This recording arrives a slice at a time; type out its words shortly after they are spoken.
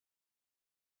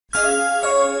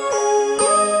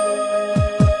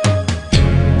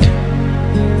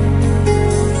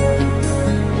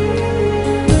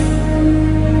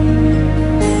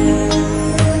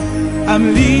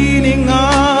I'm leaning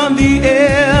on the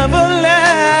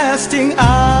everlasting arms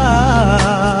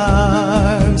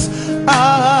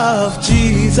of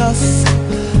Jesus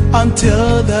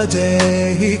until the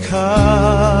day He comes.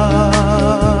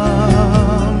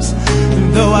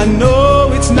 Though I know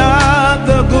it's not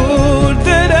the good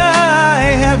that I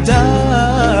have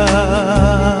done,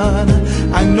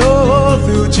 I know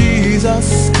through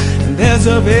Jesus there's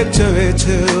a victory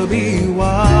to be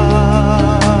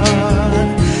won.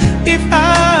 If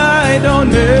I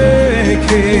don't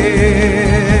make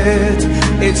it,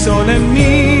 it's only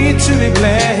me to be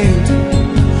blamed,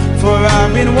 for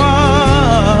I've been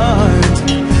warned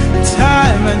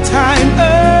time and time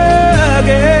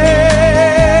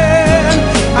again.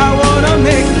 I wanna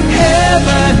make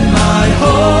heaven my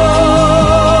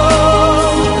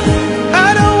home. I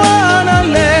don't wanna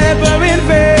labor in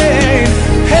vain.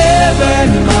 Heaven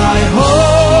my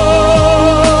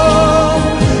home.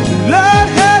 Lord,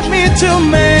 help me to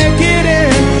make it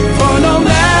in, for no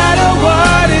matter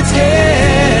what it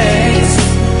takes,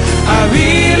 I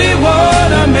really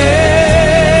wanna make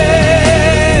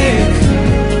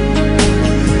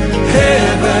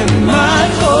heaven my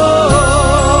home.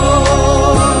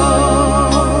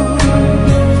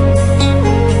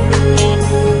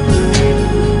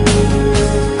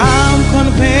 I'm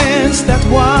convinced that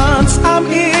once I'm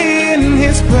in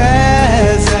His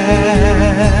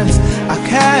presence, I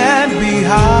can't be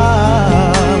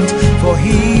harmed, for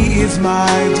He is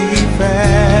my defense.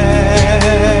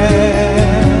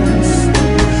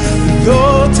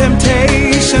 Though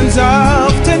temptations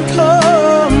often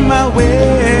come my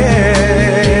way,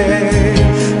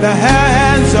 the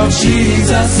hands of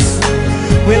Jesus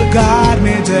will guide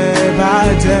me day by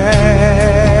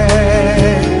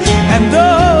day. And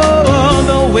though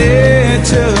the way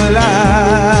to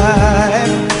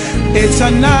life, it's a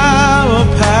narrow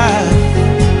path,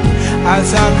 I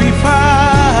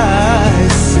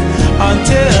sacrifice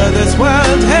until this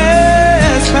world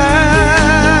has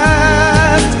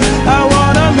passed. I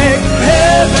wanna make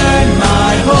heaven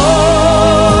my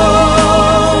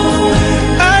home.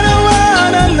 I don't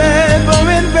wanna labor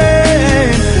in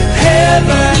vain.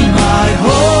 Heaven my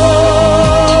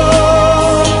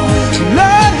home.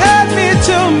 Lord, help me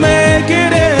to make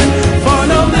it in, for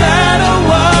no matter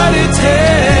what it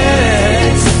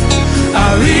takes, I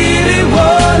really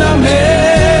wanna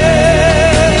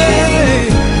make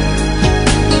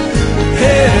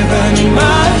heaven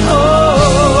my home.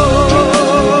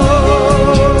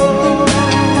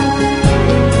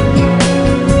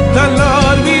 The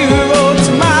Lord rewrote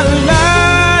my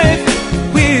life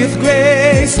with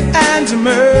grace and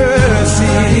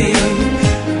mercy.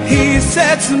 He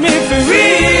sets me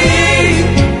free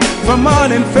from all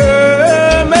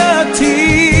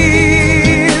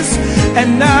infirmities. And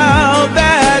now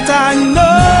that I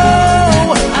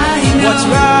know what's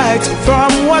right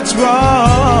from what's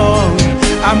wrong,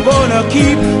 I'm gonna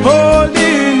keep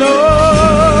holding on.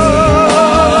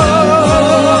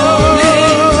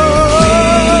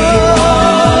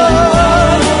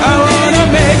 I wanna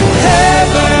make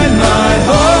heaven my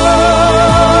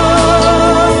home.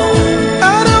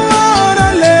 I don't wanna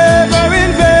labor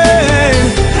in vain.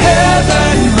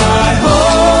 Heaven my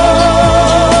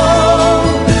home.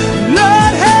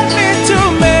 Lord, help me to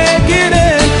make it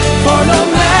in, for no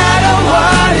matter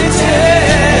what it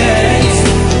takes,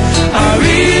 I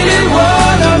really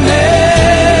wanna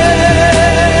make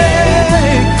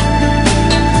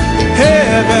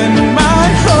heaven my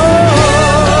home.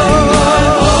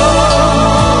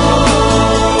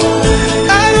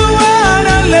 I don't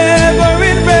wanna labor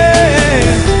in vain.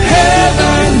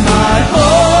 Heaven my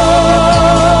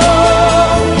home.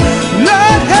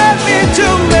 Lord, help me to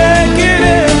make it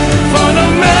in, for no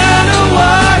matter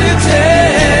what it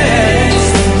takes,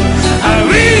 I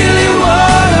really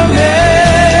wanna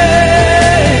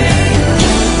make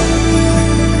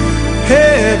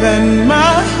heaven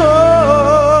my home.